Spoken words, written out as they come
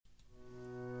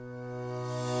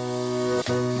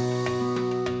Greetings,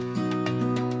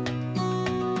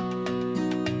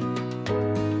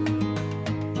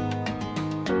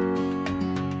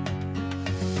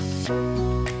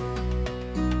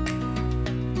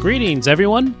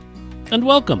 everyone, and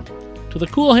welcome to the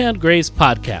Cool Hand Grace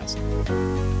Podcast.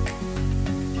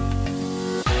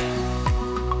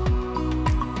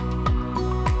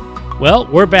 Well,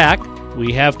 we're back.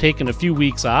 We have taken a few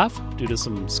weeks off due to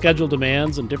some schedule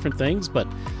demands and different things, but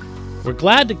we're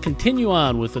glad to continue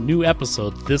on with a new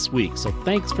episode this week, so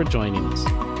thanks for joining us.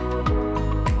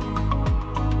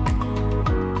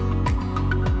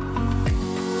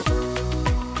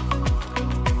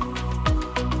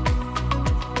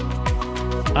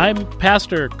 I'm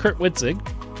Pastor Kurt Witzig,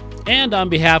 and on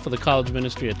behalf of the College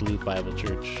Ministry at Duluth Bible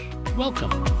Church,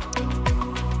 welcome.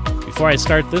 Before I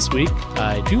start this week,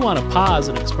 I do want to pause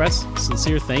and express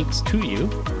sincere thanks to you.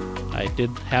 I did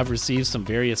have received some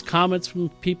various comments from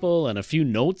people and a few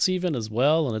notes even as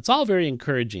well, and it's all very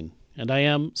encouraging. And I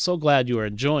am so glad you are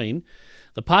enjoying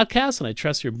the podcast, and I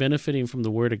trust you're benefiting from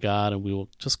the Word of God, and we will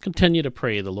just continue to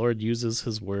pray the Lord uses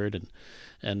His Word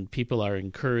and people are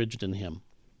encouraged in Him.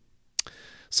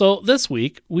 So this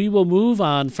week, we will move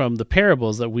on from the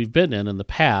parables that we've been in the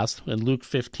past, in Luke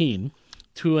 15,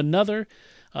 to another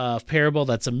parable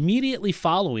that's immediately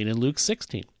following in Luke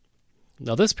 16.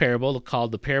 Now, this parable,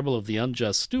 called the parable of the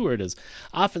unjust steward, is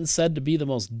often said to be the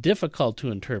most difficult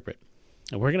to interpret,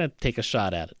 and we're going to take a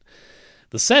shot at it.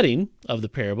 The setting of the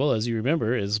parable, as you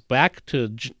remember, is back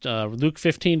to Luke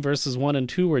 15, verses 1 and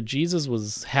 2, where Jesus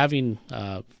was having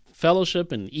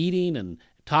fellowship and eating and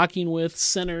talking with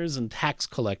sinners and tax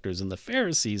collectors, and the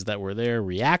Pharisees that were there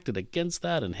reacted against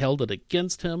that and held it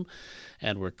against him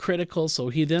and were critical. So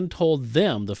he then told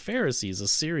them, the Pharisees, a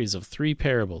series of 3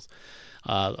 parables.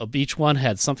 Each one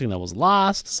had something that was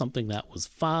lost, something that was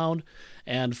found,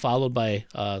 and followed by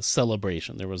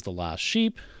celebration. There was the lost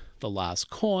sheep, the lost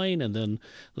coin, and then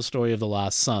the story of the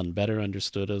lost son, better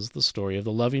understood as the story of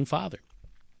the loving father.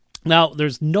 Now,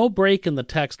 there's no break in the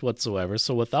text whatsoever,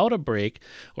 so without a break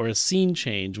or a scene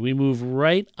change, we move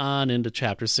right on into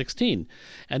chapter 16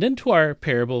 and into our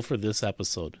parable for this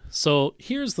episode. So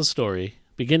here's the story,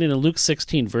 beginning in Luke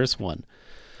 16, verse 1.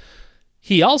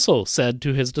 He also said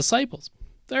to his disciples,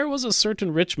 "There was a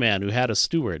certain rich man who had a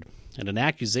steward, and an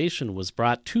accusation was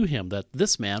brought to him that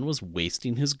this man was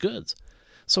wasting his goods.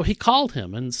 So he called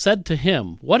him and said to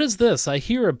him, 'What is this I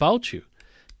hear about you?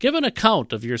 Give an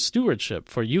account of your stewardship,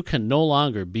 for you can no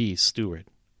longer be steward.'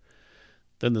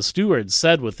 Then the steward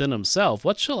said within himself,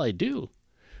 'What shall I do?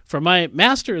 For my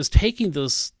master is taking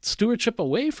this stewardship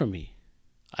away from me.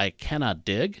 I cannot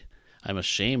dig. I'm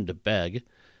ashamed to beg.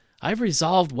 I've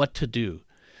resolved what to do,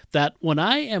 that when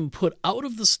I am put out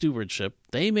of the stewardship,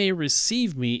 they may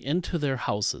receive me into their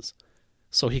houses.'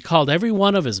 So he called every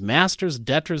one of his master's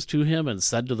debtors to him and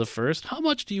said to the first, 'How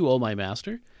much do you owe my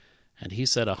master?' And he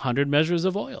said, 100 measures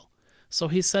of oil. So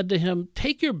he said to him,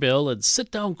 'Take your bill and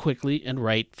sit down quickly and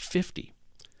write 50.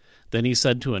 Then he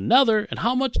said to another, 'And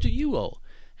how much do you owe?'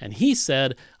 And he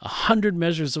said, 100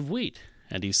 measures of wheat.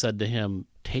 And he said to him,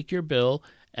 'Take your bill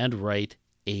and write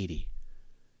 80.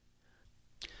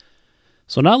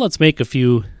 So now let's make a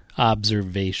few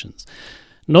observations.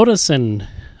 Notice in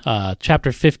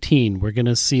chapter 15, we're going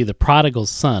to see the prodigal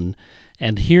son,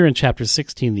 and here in chapter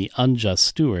 16, the unjust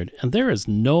steward. And there is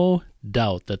no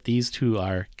doubt that these two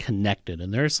are connected.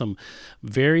 And there are some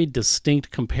very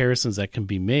distinct comparisons that can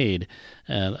be made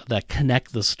that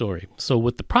connect the story. So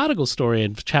with the prodigal story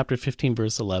in chapter 15,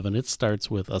 verse 11, it starts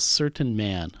with a certain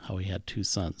man, how he had 2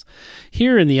 sons.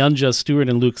 Here in the unjust steward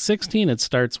in Luke 16, it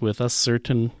starts with a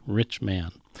certain rich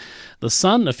man. The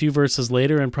son, a few verses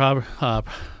later in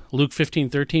Luke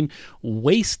 15:13,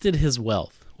 wasted his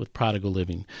wealth with prodigal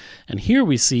living. And here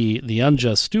we see the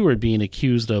unjust steward being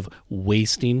accused of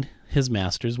wasting his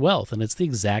master's wealth, and it's the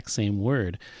exact same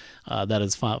word that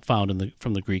is found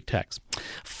from the Greek text.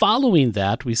 Following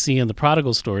that, we see in the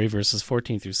prodigal story, verses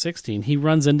 14 through 16, he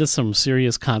runs into some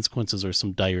serious consequences or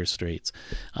some dire straits.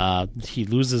 He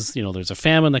loses, there's a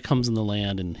famine that comes in the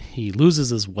land, and he loses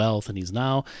his wealth, and he's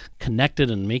now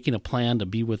connected and making a plan to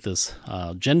be with this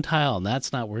Gentile, and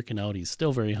that's not working out. He's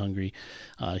still very hungry.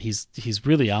 He's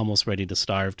really almost ready to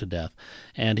starve to death.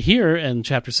 And here in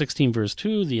chapter 16, verse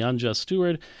 2, the unjust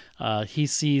steward, he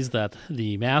sees that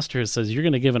the master says, "You're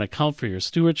going to give an account for your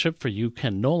stewardship, for you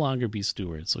can no longer be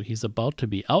stewards." So he's about to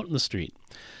be out in the street.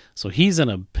 So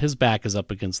his back is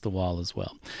up against the wall as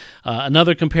well.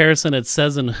 Another comparison, it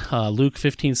says in Luke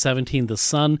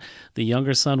 15:17, the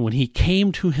younger son, when he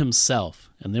came to himself,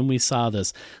 and then we saw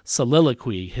this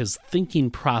soliloquy, his thinking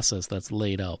process that's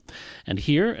laid out. And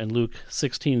here in Luke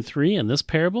 16:3, in this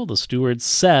parable, the steward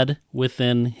said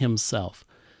within himself.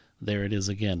 There it is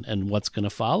again. And what's going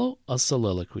to follow? A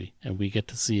soliloquy. And we get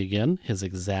to see again his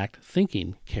exact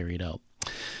thinking carried out.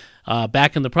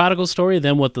 Back in the prodigal story,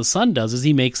 then what the son does is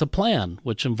he makes a plan,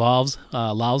 which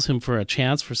allows him for a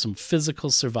chance for some physical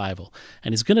survival.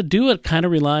 And he's going to do it kind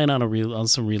of relying on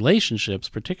some relationships,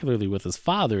 particularly with his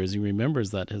father, as he remembers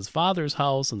that his father's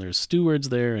house and there's stewards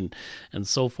there and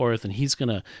so forth. And he's going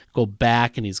to go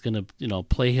back and he's going to,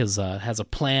 play has a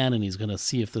plan, and he's going to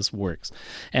see if this works.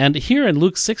 And here in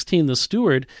Luke 16, the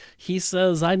steward, he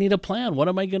says, I need a plan. What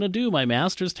am I going to do? My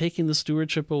master's taking the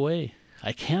stewardship away.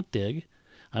 I can't dig.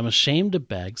 I'm ashamed to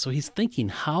beg. So he's thinking,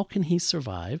 how can he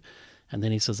survive? And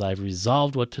then he says, I've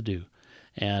resolved what to do.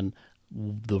 And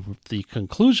the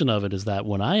conclusion of it is that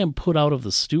when I am put out of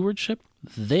the stewardship,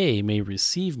 they may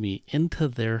receive me into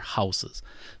their houses.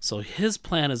 So his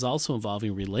plan is also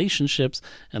involving relationships,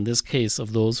 in this case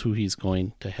of those who he's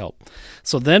going to help.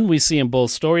 So then we see in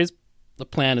both stories, the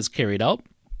plan is carried out.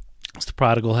 The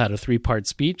prodigal had a 3-part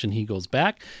speech, and he goes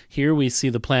back. Here we see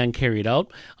the plan carried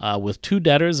out with 2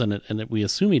 debtors, and we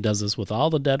assume he does this with all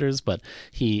the debtors, but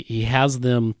he has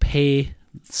them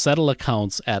settle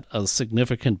accounts at a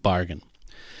significant bargain.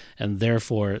 And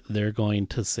therefore, they're going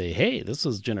to say, hey, this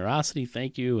is generosity,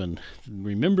 thank you, and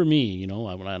remember me,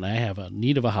 and I have a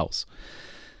need of a house.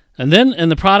 And then in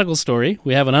the prodigal story,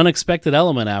 we have an unexpected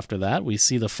element after that. We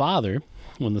see the father.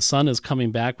 When the son is coming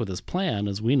back with his plan,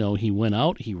 as we know, he went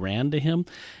out, he ran to him,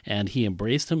 and he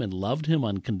embraced him and loved him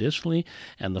unconditionally,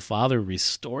 and the father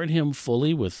restored him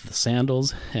fully with the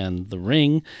sandals and the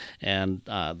ring and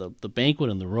the banquet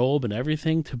and the robe and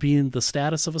everything to be in the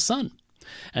status of a son.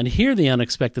 And here the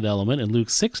unexpected element in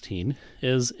Luke 16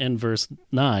 is in verse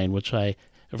 8, which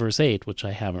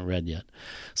I haven't read yet.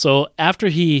 So after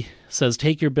he says,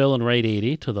 take your bill and write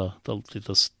 80 to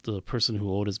the person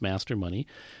who owed his master money,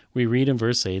 we read in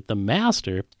verse 8, the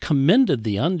master commended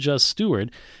the unjust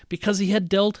steward because he had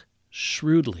dealt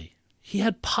shrewdly. He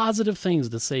had positive things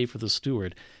to say for the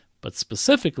steward, but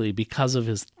specifically because of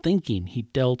his thinking, he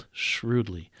dealt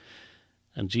shrewdly.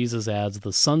 And Jesus adds,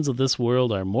 the sons of this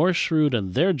world are more shrewd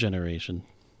in their generation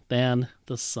than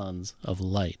the sons of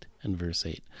light, in verse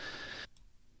 8.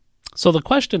 So the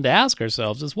question to ask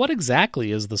ourselves is, what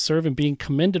exactly is the servant being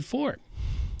commended for?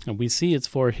 And we see it's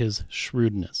for his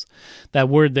shrewdness. That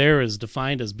word there is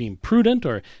defined as being prudent,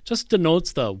 or just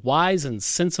denotes the wise and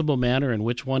sensible manner in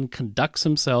which one conducts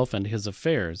himself and his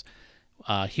affairs.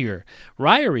 Here,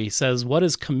 Ryrie says what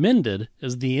is commended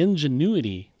is the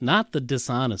ingenuity, not the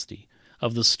dishonesty,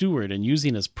 of the steward in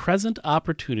using his present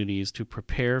opportunities to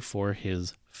prepare for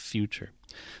his future.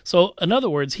 So, in other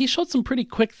words, he showed some pretty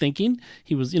quick thinking.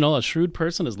 He was, a shrewd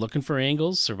person, is looking for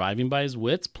angles, surviving by his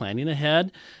wits, planning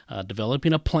ahead,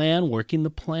 developing a plan, working the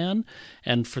plan.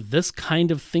 And for this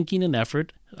kind of thinking and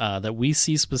effort that we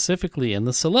see specifically in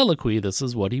the soliloquy, this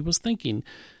is what he was thinking.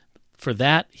 For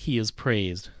that, he is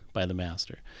praised by the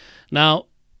master. Now,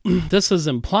 this is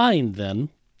implying then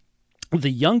the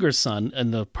younger son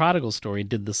in the prodigal story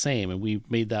did the same, and we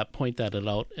made that point that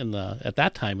out at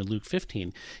that time in Luke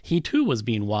 15. He too was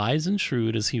being wise and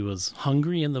shrewd as he was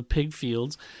hungry in the pig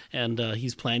fields, and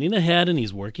he's planning ahead, and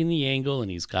he's working the angle,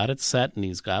 and he's got it set, and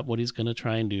he's got what he's going to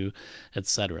try and do,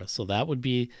 etc. So that would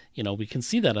be, we can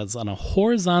see that as on a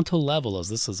horizontal level, as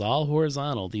this is all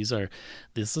horizontal.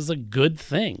 This is a good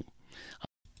thing.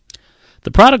 The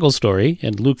prodigal story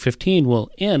in Luke 15 will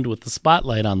end with the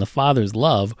spotlight on the Father's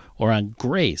love, or on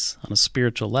grace on a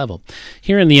spiritual level.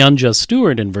 Here in the unjust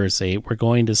steward in verse 8, we're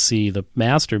going to see the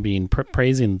master being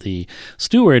praising the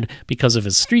steward because of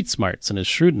his street smarts and his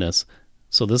shrewdness.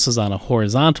 So this is on a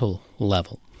horizontal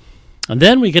level. And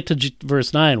then we get to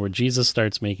verse 9, where Jesus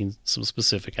starts making some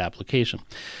specific application.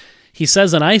 He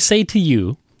says, and I say to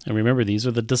you, and remember these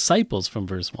are the disciples from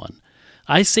verse 1,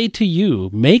 I say to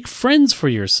you, make friends for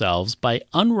yourselves by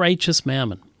unrighteous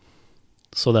mammon,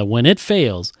 so that when it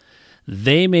fails,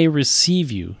 they may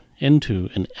receive you into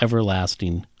an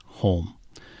everlasting home.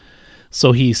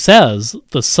 So he says,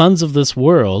 the sons of this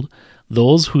world,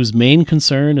 those whose main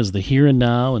concern is the here and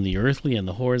now and the earthly and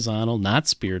the horizontal, not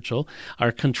spiritual,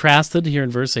 are contrasted here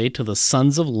in verse 8 to the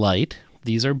sons of light.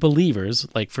 These are believers,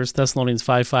 like 1 Thessalonians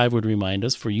 5:5 would remind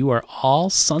us, for you are all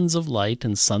sons of light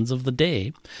and sons of the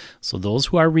day. So those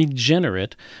who are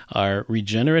regenerate,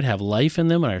 have life in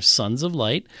them, and are sons of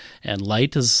light. And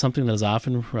light is something that is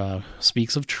often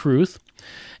speaks of truth.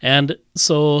 And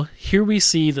so here we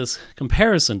see this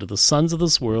comparison to the sons of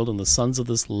this world and the sons of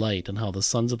this light, and how the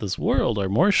sons of this world are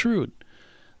more shrewd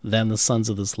than the sons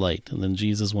of this light. And then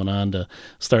Jesus went on to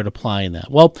start applying that.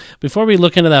 Well, before we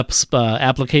look into that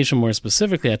application more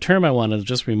specifically, a term I want to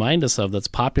just remind us of that's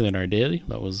popular in our day,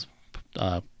 that was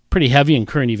pretty heavy in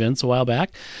current events a while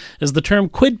back, is the term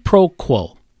quid pro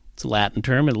quo. It's a Latin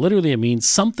term, and literally it means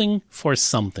something for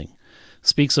something.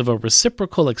 Speaks of a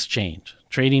reciprocal exchange,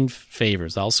 trading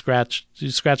favors. You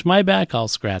scratch my back, I'll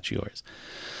scratch yours.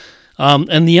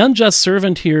 And the unjust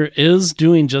servant here is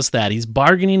doing just that. He's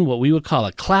bargaining what we would call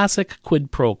a classic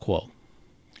quid pro quo.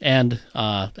 And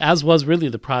as was really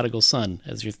the prodigal son,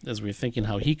 as we're thinking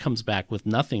how he comes back with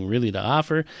nothing really to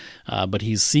offer, but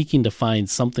he's seeking to find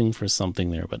something for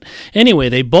something there. But anyway,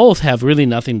 they both have really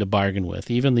nothing to bargain with.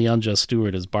 Even the unjust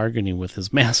steward is bargaining with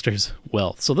his master's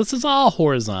wealth. So this is all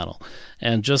horizontal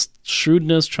and just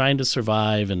shrewdness, trying to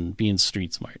survive and being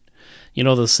street smart. You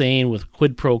know the saying with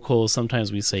quid pro quo,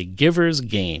 sometimes we say givers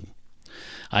gain.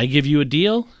 I give you a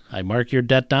deal, I mark your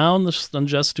debt down, the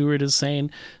unjust steward is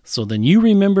saying, so then you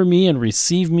remember me and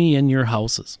receive me in your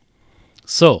houses.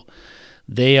 So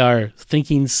they are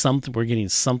thinking something, we're getting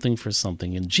something for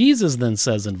something. And Jesus then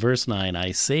says in verse 9,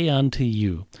 I say unto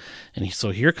you, and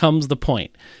so here comes the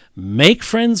point, make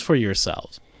friends for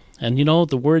yourselves. And you know,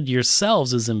 the word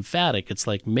yourselves is emphatic. It's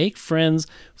like make friends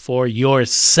for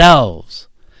yourselves.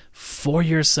 For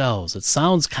yourselves. It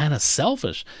sounds kind of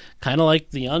selfish, kind of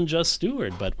like the unjust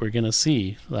steward, but we're going to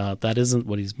see that isn't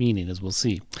what he's meaning, as we'll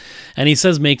see. And he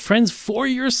says, make friends for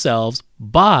yourselves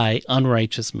by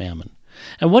unrighteous mammon.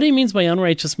 And what he means by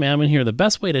unrighteous mammon here, the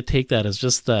best way to take that is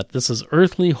just that this is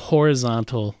earthly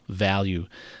horizontal value,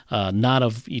 not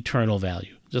of eternal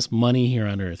value. Just money here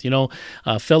on earth. You know,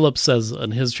 Philip says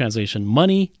in his translation,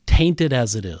 money tainted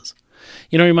as it is.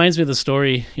 You know, it reminds me of the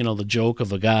story, you know, the joke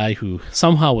of a guy who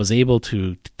somehow was able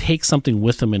to take something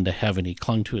with him into heaven. He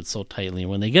clung to it so tightly. And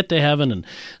when they get to heaven and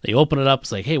they open it up,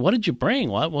 it's like, hey, what did you bring?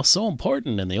 What was so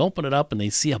important? And they open it up and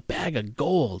they see a bag of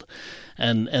gold.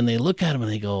 And they look at him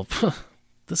and they go,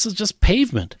 this is just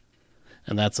pavement.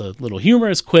 And that's a little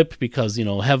humorous quip because, you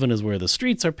know, heaven is where the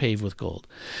streets are paved with gold.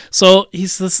 So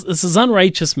this is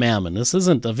unrighteous mammon. This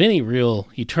isn't of any real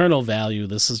eternal value.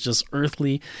 This is just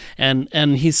earthly. And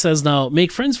he says, now,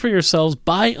 make friends for yourselves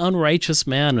by unrighteous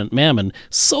mammon,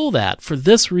 so that, for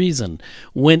this reason,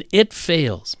 when it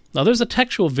fails. Now, there's a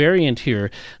textual variant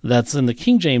here that's in the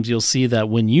King James. You'll see that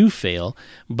when you fail,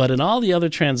 but in all the other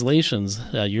translations,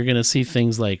 you're going to see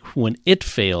things like when it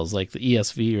fails, like the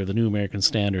ESV or the New American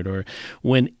Standard, or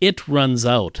when it runs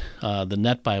out, the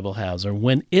Net Bible has, or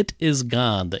when it is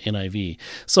gone, the NIV.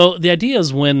 So the idea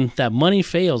is when that money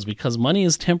fails, because money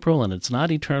is temporal and it's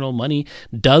not eternal, money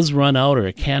does run out or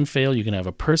it can fail. You can have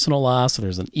a personal loss or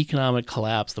there's an economic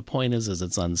collapse. The point is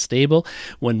it's unstable.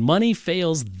 When money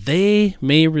fails, they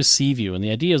may receive you. And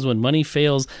the idea is when money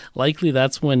fails, likely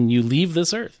that's when you leave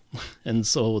this earth. And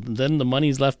so then the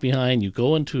money's left behind. You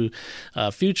go into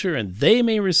future and they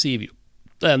may receive you.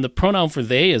 And the pronoun for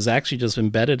they is actually just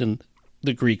embedded in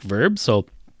the Greek verb. So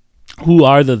who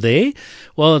are the they?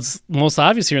 Well, it's most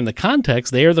obvious here in the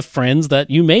context. They are the friends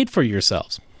that you made for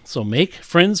yourselves. So make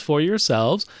friends for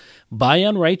yourselves by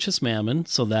unrighteous mammon,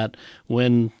 so that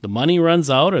when the money runs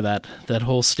out or that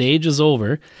whole stage is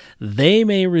over, they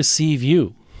may receive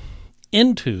you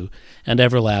into an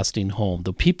everlasting home.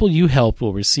 The people you helped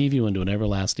will receive you into an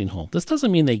everlasting home. This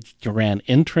doesn't mean they grant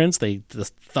entrance. They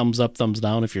just thumbs up, thumbs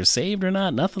down if you're saved or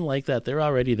not. Nothing like that. They're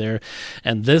already there.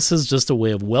 And this is just a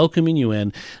way of welcoming you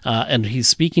in. And he's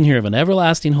speaking here of an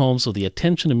everlasting home, so the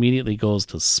attention immediately goes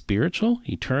to spiritual,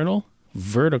 eternal,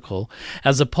 vertical,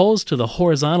 as opposed to the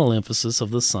horizontal emphasis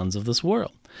of the sons of this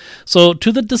world. So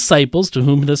to the disciples to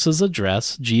whom this is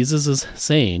addressed, Jesus is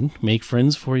saying, make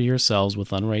friends for yourselves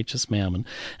with unrighteous mammon.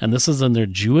 And this is in their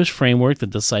Jewish framework. The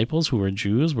disciples who were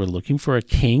Jews were looking for a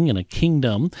king and a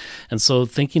kingdom. And so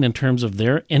thinking in terms of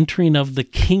their entering of the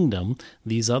kingdom,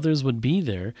 these others would be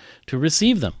there to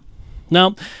receive them.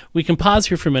 Now, we can pause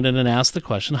here for a minute and ask the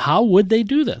question, how would they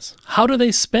do this? How do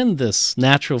they spend this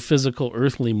natural, physical,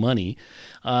 earthly money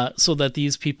so that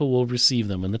these people will receive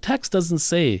them? And the text doesn't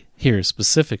say here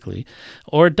specifically,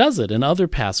 or does it? In other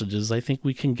passages, I think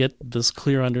we can get this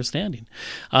clear understanding.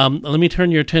 Let me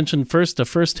turn your attention first to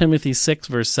 1 Timothy 6,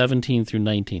 verse 17 through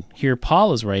 19. Here,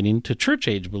 Paul is writing to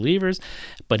church-age believers,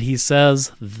 but he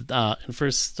says in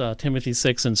 1 Timothy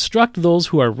 6, instruct those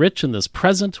who are rich in this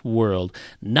present world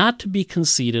not to be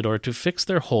conceited or to fix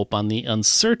their hope on the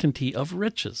uncertainty of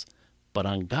riches, but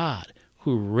on God,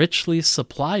 who richly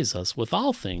supplies us with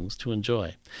all things to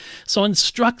enjoy. So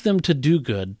instruct them to do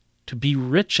good, to be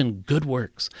rich in good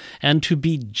works, and to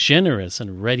be generous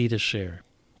and ready to share.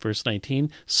 Verse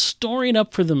 19, storing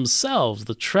up for themselves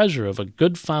the treasure of a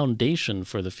good foundation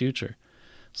for the future,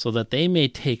 so that they may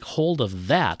take hold of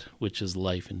that which is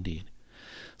life indeed.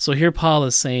 So here Paul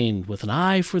is saying, with an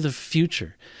eye for the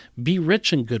future, be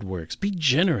rich in good works, be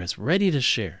generous, ready to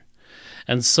share.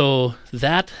 And so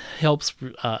that helps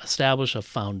establish a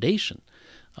foundation,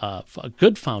 a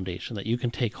good foundation that you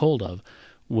can take hold of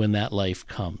when that life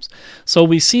comes. So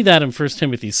we see that in 1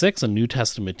 Timothy 6, a New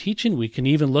Testament teaching. We can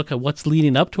even look at what's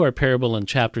leading up to our parable in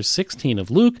chapter 16 of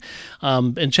Luke.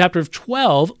 In chapter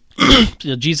 12,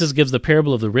 Jesus gives the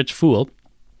parable of the rich fool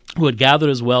who had gathered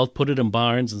his wealth, put it in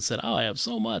barns, and said, I have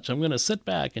so much, I'm going to sit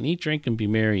back and eat, drink, and be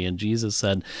merry. And Jesus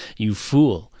said, you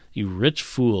fool, you rich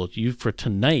fool, for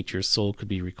tonight your soul could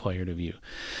be required of you.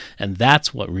 And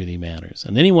that's what really matters.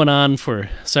 And then he went on for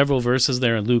several verses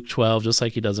there in Luke 12, just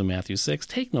like he does in Matthew 6.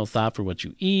 Take no thought for what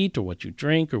you eat or what you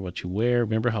drink or what you wear.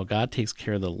 Remember how God takes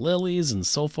care of the lilies and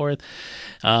so forth.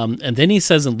 And then he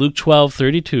says in Luke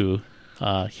 12:32,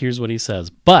 here's what he says,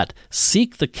 but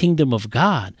seek the kingdom of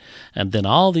God, and then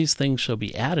all these things shall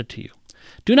be added to you.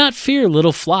 Do not fear,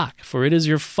 little flock, for it is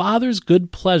your Father's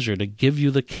good pleasure to give you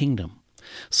the kingdom.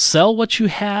 Sell what you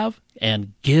have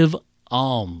and give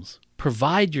alms.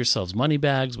 Provide yourselves money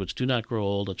bags which do not grow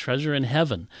old, a treasure in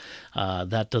heaven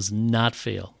that does not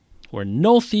fail, where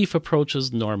no thief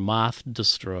approaches nor moth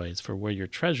destroys. For where your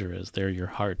treasure is, there your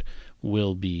heart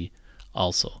will be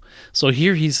also. So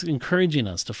here he's encouraging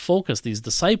us to focus, these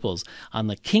disciples, on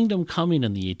the kingdom coming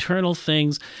and the eternal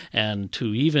things, and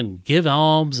to even give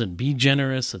alms and be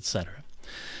generous, etc.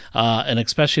 And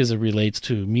especially as it relates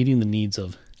to meeting the needs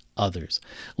of others.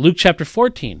 Luke chapter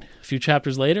 14, a few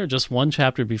chapters later, just one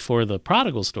chapter before the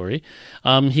prodigal story,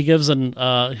 he gives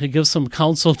some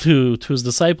counsel to his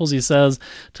disciples. He says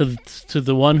to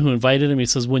the one who invited him, he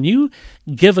says, when you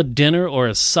give a dinner or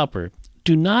a supper,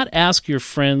 do not ask your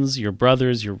friends, your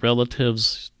brothers, your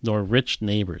relatives, nor rich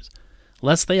neighbors,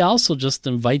 lest they also just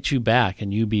invite you back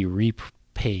and you be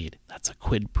repaid. That's a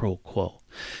quid pro quo.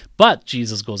 But,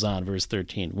 Jesus goes on, verse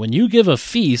 13, when you give a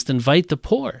feast, invite the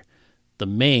poor, the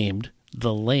maimed,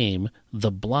 the lame,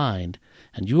 the blind,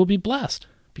 and you will be blessed,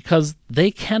 because they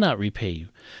cannot repay you.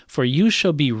 For you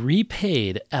shall be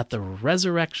repaid at the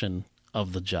resurrection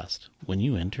of the just, when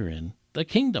you enter in the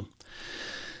kingdom.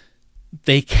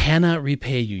 They cannot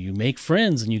repay you. You make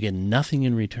friends and you get nothing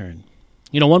in return.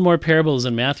 One more parable is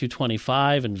in Matthew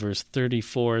 25 and verse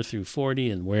 34 through 40,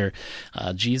 and where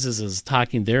Jesus is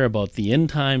talking there about the end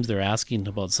times. They're asking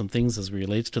about some things as it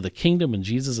relates to the kingdom, and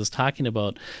Jesus is talking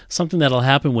about something that'll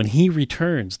happen when he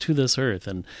returns to this earth.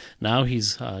 And now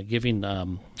he's giving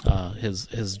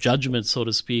his judgment, so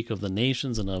to speak, of the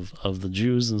nations and of the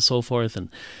Jews and so forth.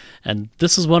 And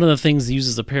this is one of the things he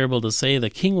uses the parable to say, the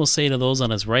king will say to those on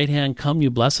his right hand, come, you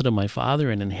blessed of my Father,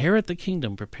 and inherit the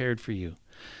kingdom prepared for you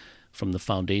from the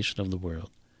foundation of the world.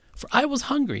 For I was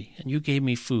hungry, and you gave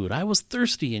me food. I was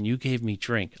thirsty, and you gave me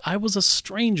drink. I was a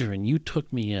stranger, and you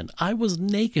took me in. I was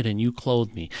naked, and you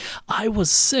clothed me. I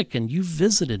was sick, and you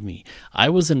visited me. I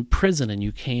was in prison, and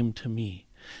you came to me.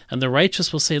 And the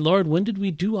righteous will say, Lord, when did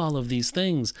we do all of these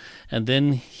things? And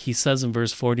then he says in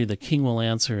verse 40, the king will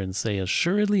answer and say,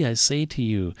 assuredly I say to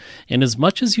you,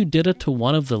 inasmuch as you did it to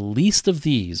one of the least of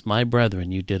these, my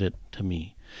brethren, you did it to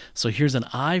me. So here's an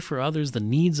eye for others, the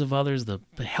needs of others, the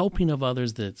helping of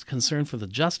others, the concern for the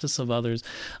justice of others,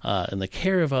 and the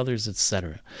care of others,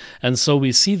 etc. And so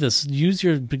we see this: use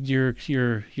your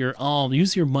alms,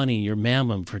 use your money, your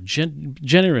mammon, for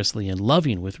generously and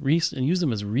loving and use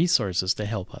them as resources to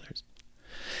help others.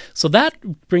 So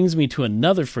that brings me to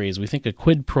another phrase. We think a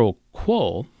quid pro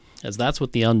quo, as that's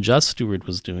what the unjust steward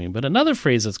was doing. But another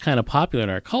phrase that's kind of popular in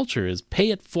our culture is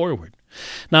pay it forward.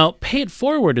 Now, pay it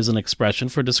forward is an expression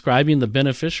for describing the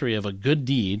beneficiary of a good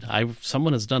deed.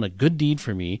 Someone has done a good deed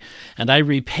for me, and I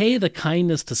repay the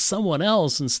kindness to someone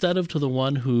else instead of to the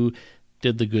one who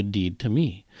did the good deed to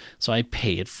me. So I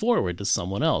pay it forward to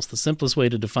someone else. The simplest way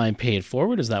to define pay it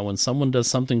forward is that when someone does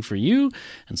something for you,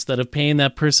 instead of paying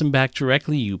that person back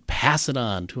directly, you pass it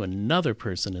on to another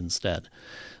person instead.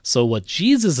 So what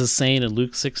Jesus is saying in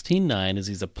Luke 16:9 is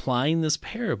he's applying this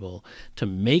parable to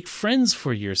make friends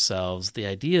for yourselves. The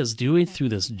idea is doing through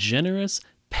this generous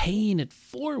paying it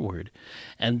forward,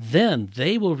 and then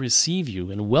they will receive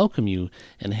you and welcome you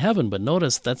in heaven. But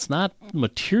notice that's not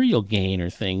material gain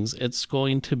or things. It's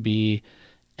going to be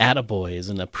attaboys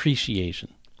and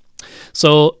appreciation.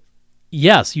 So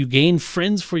Yes, you gain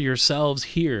friends for yourselves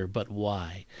here, but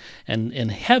why? And in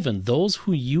heaven, those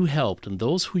who you helped and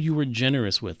those who you were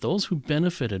generous with, those who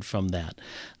benefited from that,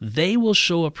 they will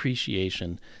show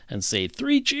appreciation and say,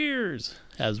 3 cheers,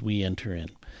 as we enter in,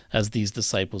 as these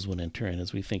disciples would enter in,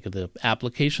 as we think of the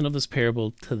application of this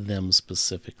parable to them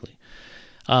specifically.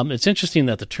 It's interesting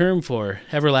that the term for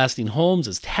everlasting homes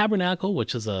is tabernacle,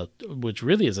 which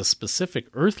really is a specific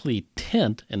earthly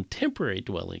tent and temporary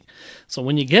dwelling. So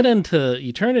when you get into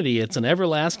eternity, it's an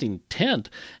everlasting tent,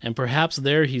 and perhaps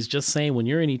there he's just saying when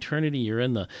you're in eternity, you're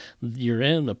in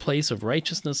the place of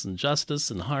righteousness and justice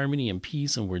and harmony and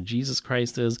peace, and where Jesus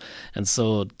Christ is. And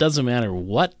so it doesn't matter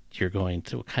what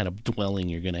kind of dwelling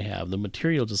you're going to have. The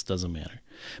material just doesn't matter.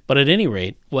 But at any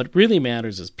rate, what really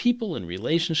matters is people and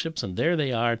relationships, and there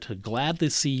they are to gladly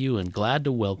see you and glad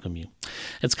to welcome you.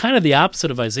 It's kind of the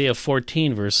opposite of Isaiah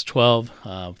 14, verse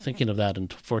 12, thinking of that in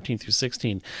 14 through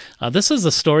 16. This is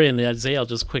a story in Isaiah. I'll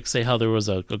just quick say how there was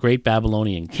a great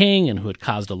Babylonian king and who had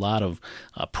caused a lot of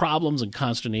problems and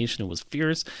consternation and was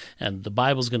fierce. And the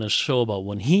Bible's going to show about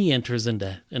when he enters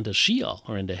into Sheol,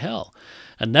 or into hell.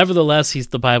 And nevertheless,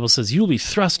 the Bible says, you will be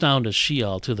thrust down to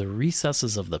Sheol, to the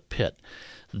recesses of the pit.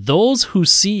 Those who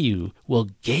see you will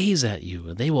gaze at you,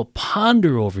 and they will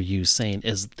ponder over you, saying,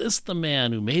 is this the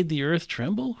man who made the earth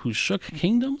tremble, who shook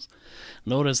kingdoms?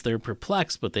 Notice they're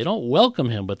perplexed, but they don't welcome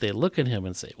him, but they look at him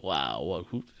and say, wow,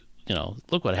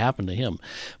 look what happened to him.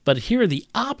 But here the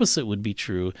opposite would be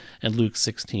true in Luke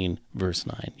 16, verse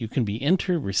 9. You can be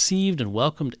received and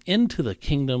welcomed into the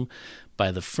kingdom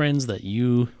by the friends that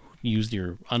you used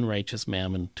your unrighteous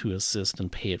mammon to assist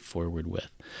and pay it forward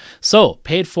with. So,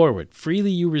 pay it forward.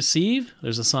 Freely you receive.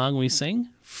 There's a song we sing.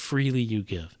 Freely you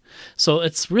give. So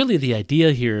it's really the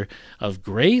idea here of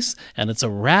grace, and it's a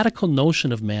radical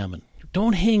notion of mammon.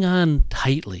 Don't hang on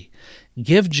tightly.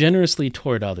 Give generously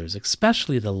toward others,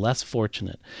 especially the less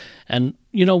fortunate. And,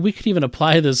 we could even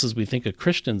apply this as we think of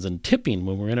Christians and tipping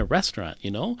when we're in a restaurant,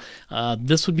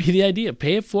 This would be the idea.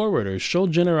 Pay it forward or show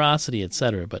generosity,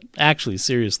 etc. But actually,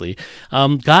 seriously,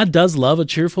 God does love a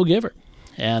cheerful giver.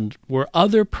 And we're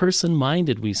other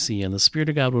person-minded, we see, and the Spirit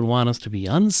of God would want us to be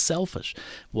unselfish.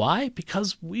 Why?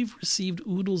 Because we've received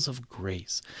oodles of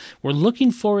grace. We're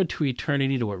looking forward to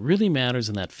eternity, to what really matters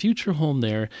in that future home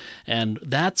there, and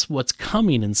that's what's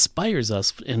coming inspires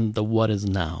us in the what is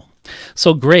now.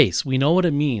 So grace, we know what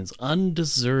it means,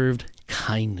 undeserved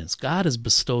kindness. God has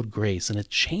bestowed grace, and it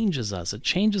changes us. It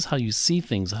changes how you see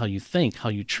things, how you think, how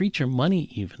you treat your money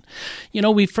even.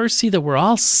 We first see that we're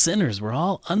all sinners.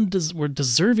 We're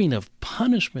deserving of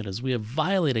punishment as we have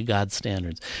violated God's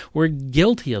standards. We're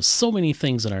guilty of so many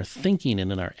things in our thinking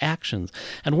and in our actions,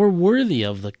 and we're worthy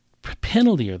of the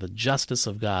penalty or the justice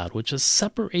of God, which is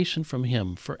separation from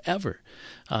Him forever,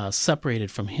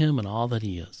 separated from Him and all that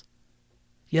He is.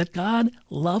 Yet God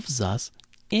loves us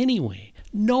anyway,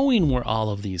 knowing we're all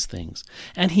of these things.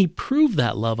 And He proved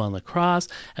that love on the cross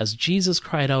as Jesus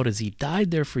cried out as He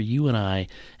died there for you and I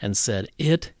and said,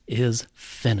 it is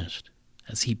finished.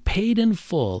 As He paid in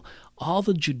full all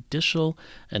the judicial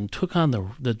and took on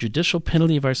the judicial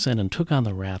penalty of our sin and took on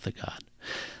the wrath of God.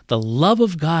 The love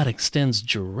of God extends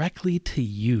directly to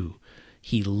you.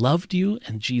 He loved you,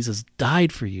 and Jesus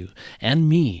died for you and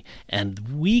me,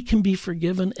 and we can be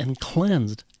forgiven and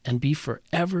cleansed and be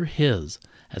forever His,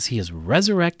 as He is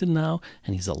resurrected now,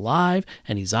 and He's alive,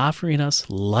 and He's offering us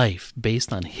life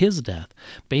based on His death,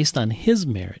 based on His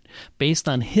merit, based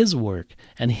on His work,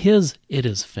 and His it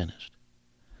is finished.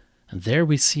 And there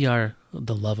we see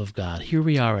the love of God. Here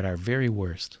we are at our very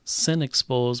worst. Sin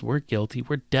exposed, we're guilty,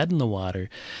 we're dead in the water.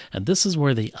 And this is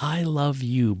where the I love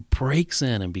you breaks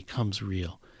in and becomes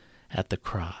real at the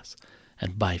cross.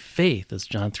 And by faith, as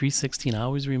John 3:16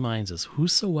 always reminds us,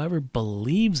 whosoever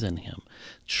believes in Him,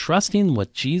 trusting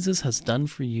what Jesus has done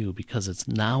for you because it's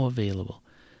now available.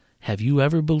 Have you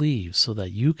ever believed so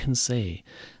that you can say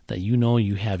that you know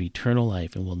you have eternal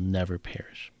life and will never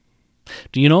perish?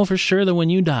 Do you know for sure that when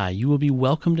you die, you will be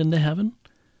welcomed into heaven?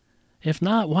 If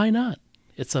not, why not?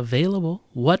 It's available.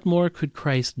 What more could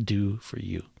Christ do for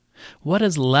you? What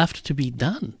is left to be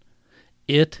done?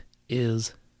 It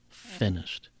is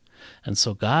finished. And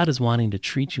so God is wanting to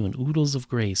treat you in oodles of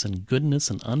grace and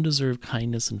goodness and undeserved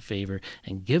kindness and favor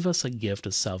and give us a gift,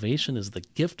 as salvation is the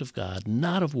gift of God,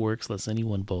 not of works, lest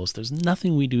anyone boast. There's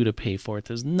nothing we do to pay for it.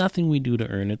 There's nothing we do to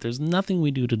earn it. There's nothing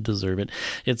we do to deserve it.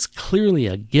 It's clearly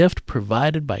a gift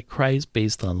provided by Christ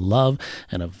based on love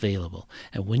and available.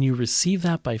 And when you receive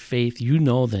that by faith, you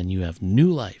know then you have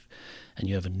new life. And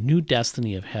you have a new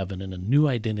destiny of heaven and a new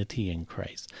identity in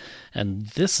Christ. And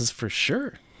this is for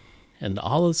sure. And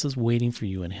all this is waiting for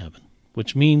you in heaven,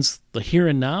 which means the here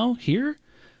and now, here,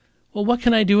 Well, what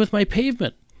can I do with my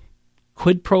pavement?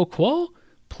 Quid pro quo?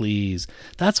 Please.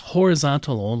 That's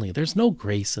horizontal only. There's no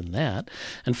grace in that.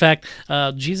 In fact,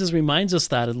 Jesus reminds us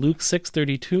that in Luke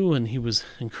 6:32, when he was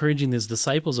encouraging his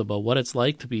disciples about what it's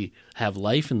like to have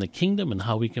life in the kingdom and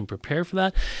how we can prepare for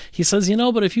that. He says,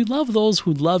 but if you love those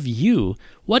who love you,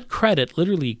 what credit,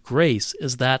 literally grace,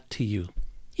 is that to you?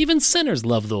 Even sinners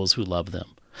love those who love them.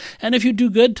 And if you do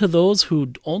good to those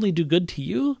who only do good to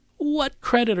you, what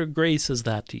credit or grace is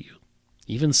that to you?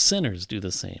 Even sinners do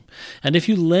the same. And if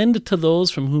you lend to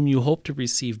those from whom you hope to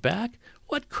receive back,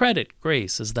 what credit,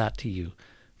 grace is that to you?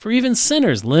 For even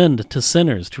sinners lend to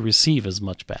sinners to receive as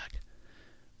much back.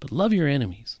 But love your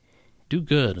enemies, do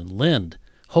good, and lend,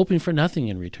 hoping for nothing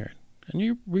in return. And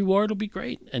your reward will be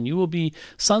great, and you will be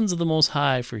sons of the Most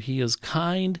High, for he is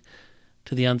kind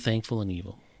to the unthankful and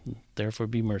evil. Therefore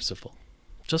be merciful,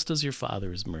 just as your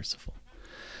Father is merciful.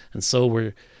 And so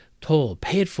we're told,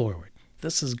 pay it forward.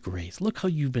 This is grace. Look how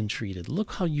you've been treated.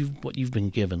 Look what you've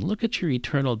been given. Look at your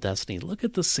eternal destiny. Look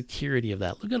at the security of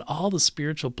that. Look at all the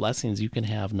spiritual blessings you can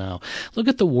have now. Look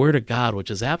at the Word of God, which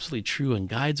is absolutely true and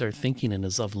guides our thinking and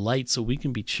is of light, so we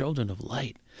can be children of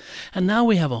light. And now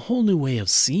we have a whole new way of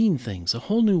seeing things, a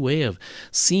whole new way of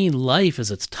seeing life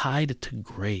as it's tied to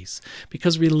grace.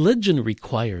 Because religion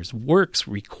requires, works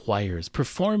requires,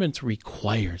 performance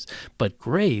requires, but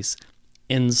grace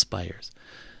inspires.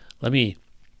 Let me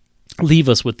leave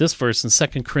us with this verse in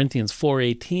 2 Corinthians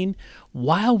 4:18.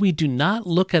 While we do not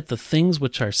look at the things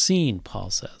which are seen, Paul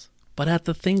says, but at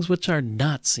the things which are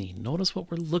not seen. Notice what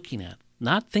we're looking at.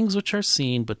 Not things which are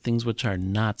seen, but things which are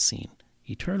not seen.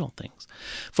 Eternal things.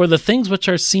 For the things which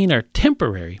are seen are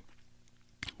temporary,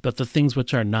 but the things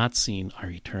which are not seen are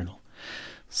eternal.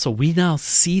 So we now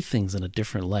see things in a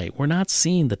different light. We're not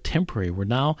seeing the temporary. We're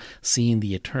now seeing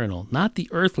the eternal. Not the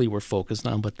earthly we're focused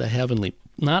on, but the heavenly.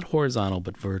 Not horizontal,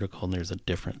 but vertical, and there's a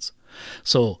difference.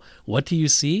 So what do you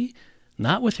see?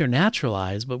 Not with your natural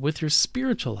eyes, but with your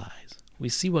spiritual eyes. We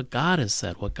see what God has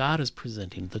said, what God is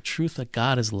presenting, the truth that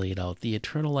God has laid out, the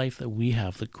eternal life that we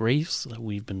have, the grace that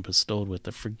we've been bestowed with,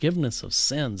 the forgiveness of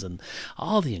sins, and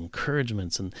all the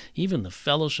encouragements, and even the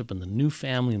fellowship and the new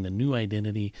family and the new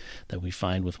identity that we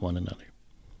find with one another.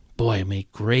 Boy, may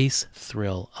grace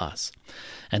thrill us.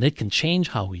 And it can change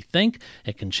how we think,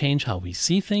 it can change how we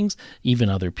see things, even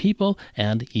other people,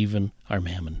 and even our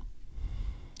mammon.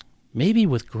 Maybe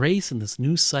with grace in this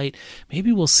new sight, maybe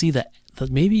you'll see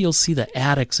the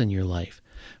addicts in your life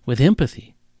with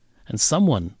empathy,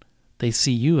 and they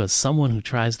see you as someone who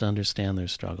tries to understand their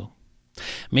struggle.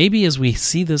 Maybe as we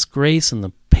see this grace and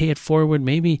the pay it forward,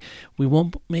 maybe we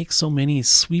won't make so many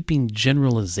sweeping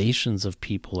generalizations of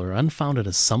people or unfounded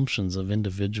assumptions of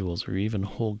individuals or even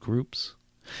whole groups.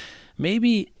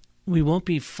 Maybe we won't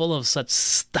be full of such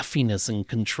stuffiness and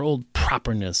controlled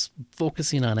properness,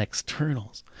 focusing on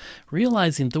externals,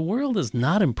 realizing the world is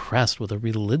not impressed with a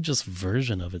religious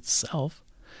version of itself,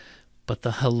 but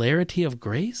the hilarity of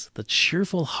grace, the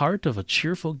cheerful heart of a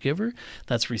cheerful giver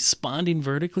that's responding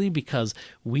vertically because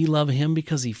we love him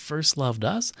because he first loved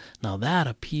us. Now that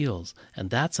appeals, and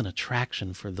that's an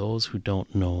attraction for those who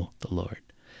don't know the Lord.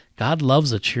 God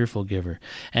loves a cheerful giver,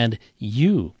 and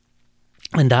you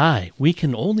and I, we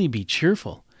can only be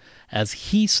cheerful as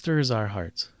he stirs our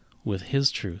hearts with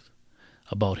his truth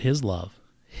about his love,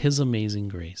 his amazing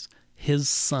grace, his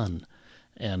Son,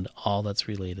 and all that's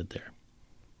related there.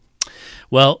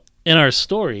 Well, in our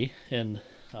story in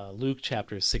Luke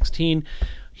chapter 16,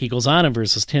 he goes on in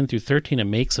verses 10 through 13 and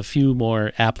makes a few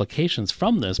more applications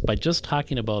from this by just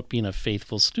talking about being a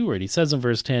faithful steward. He says in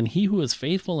verse 10, he who is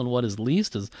faithful in what is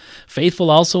least is faithful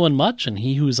also in much, and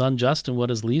he who is unjust in what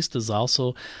is least is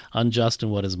also unjust in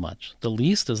what is much. The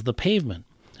least is the pavement.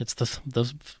 It's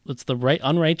the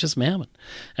unrighteous mammon.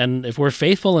 And if we're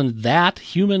faithful in that,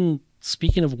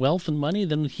 speaking of wealth and money,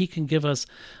 then he can give us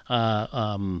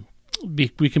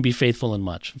we can be faithful in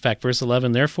much. In fact, verse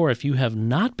 11, therefore, if you have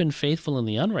not been faithful in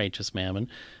the unrighteous mammon,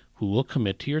 who will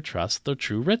commit to your trust the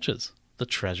true riches, the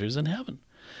treasures in heaven?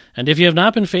 And if you have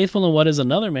not been faithful in what is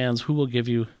another man's, who will give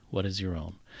you what is your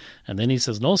own? And then he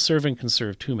says, no servant can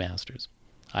serve two masters.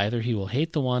 Either he will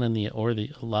hate the one or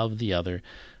love the other,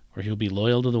 or he'll be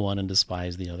loyal to the one and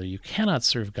despise the other. You cannot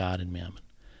serve God and mammon.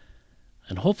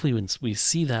 And hopefully when we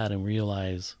see that and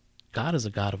realize God is a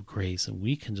God of grace, and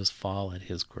we can just fall at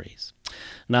his grace.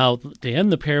 Now, to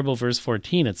end the parable, verse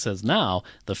 14, it says, now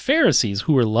the Pharisees,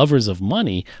 who were lovers of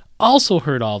money, also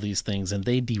heard all these things, and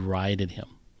they derided him.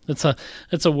 It's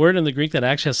a word in the Greek that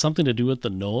actually has something to do with the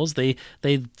nose. They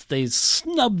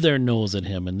snubbed their nose at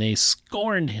him, and they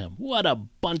scorned him. What a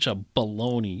bunch of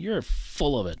baloney. You're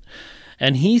full of it.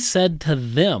 And he said to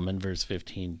them in verse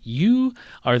 15, "You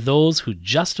are those who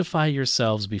justify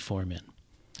yourselves before men."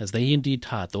 As they indeed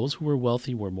taught, those who were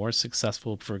wealthy were more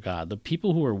successful for God. The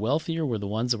people who were wealthier were the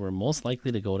ones that were most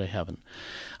likely to go to heaven.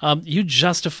 You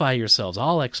justify yourselves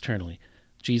all externally.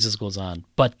 Jesus goes on,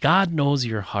 "But God knows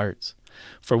your hearts.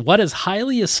 For what is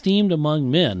highly esteemed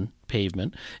among men,"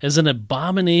 pavement, "is an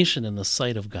abomination in the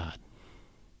sight of God."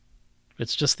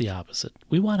 It's just the opposite.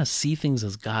 We want to see things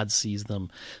as God sees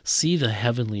them, see the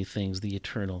heavenly things, the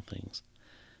eternal things.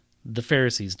 The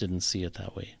Pharisees didn't see it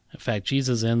that way. In fact,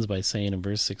 Jesus ends by saying in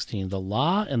verse 16, "The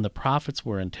law and the prophets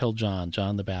were until John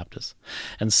the Baptist.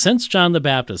 And since John the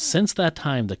Baptist, since that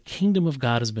time, the kingdom of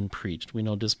God has been preached." We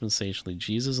know dispensationally,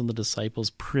 Jesus and the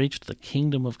disciples preached the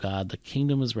kingdom of God. The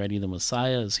kingdom is ready. The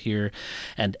Messiah is here.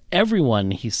 And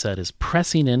everyone, he said, is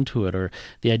pressing into it, or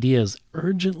the idea is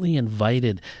urgently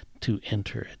invited to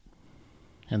enter it.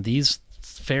 And these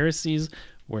Pharisees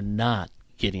were not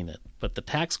getting it. But the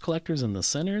tax collectors and the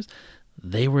sinners,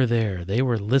 they were there. They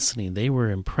were listening. They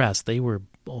were impressed. They were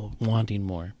wanting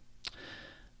more.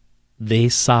 They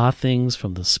saw things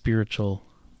from the spiritual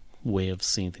way of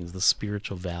seeing things, the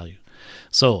spiritual value.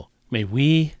 So may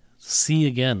we see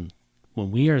again,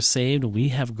 when we are saved, we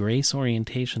have grace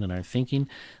orientation in our thinking.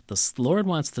 The Lord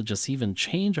wants to just even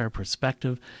change our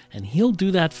perspective, and he'll do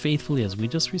that faithfully as we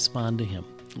just respond to him.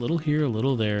 A little here, a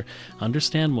little there,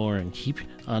 understand more, and keep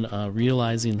on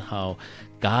realizing how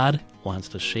God wants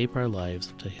to shape our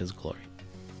lives to his glory.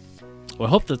 Well, I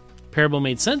hope the parable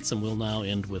made sense, and we'll now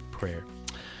end with prayer.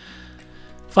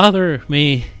 Father,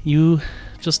 may you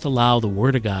just allow the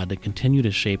Word of God to continue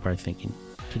to shape our thinking,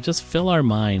 to just fill our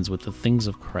minds with the things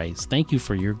of Christ. Thank you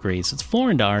for your grace. It's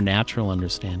foreign to our natural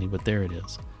understanding, but there it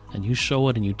is. And you show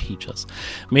it and you teach us.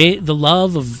 May the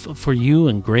love for you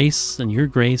and grace and your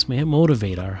grace, may it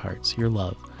motivate our hearts, your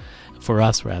love for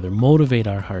us rather, motivate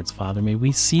our hearts, Father. May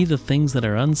we see the things that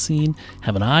are unseen,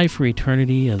 have an eye for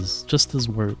eternity as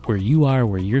where you are,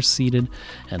 where you're seated,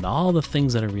 and all the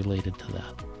things that are related to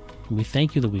that. And we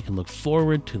thank you that we can look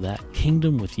forward to that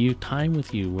kingdom with you, time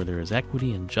with you, where there is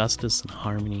equity and justice and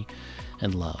harmony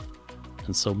and love.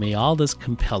 And so may all this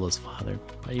compel us, Father.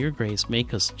 By your grace,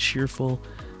 make us cheerful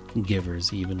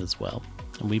givers even as well.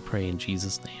 And we pray in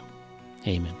Jesus' name.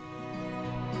 Amen.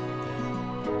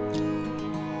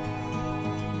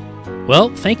 Well,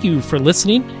 thank you for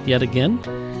listening yet again,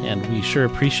 and we sure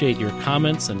appreciate your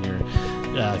comments and your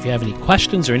if you have any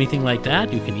questions or anything like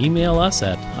that, you can email us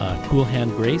at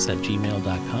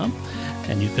coolhandgrace@gmail.com,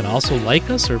 and you can also like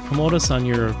us or promote us on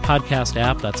your podcast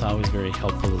app. That's always very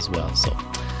helpful as well. So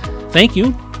thank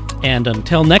you, and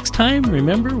until next time,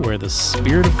 remember, where the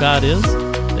Spirit of God is,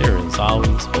 there is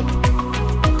always hope.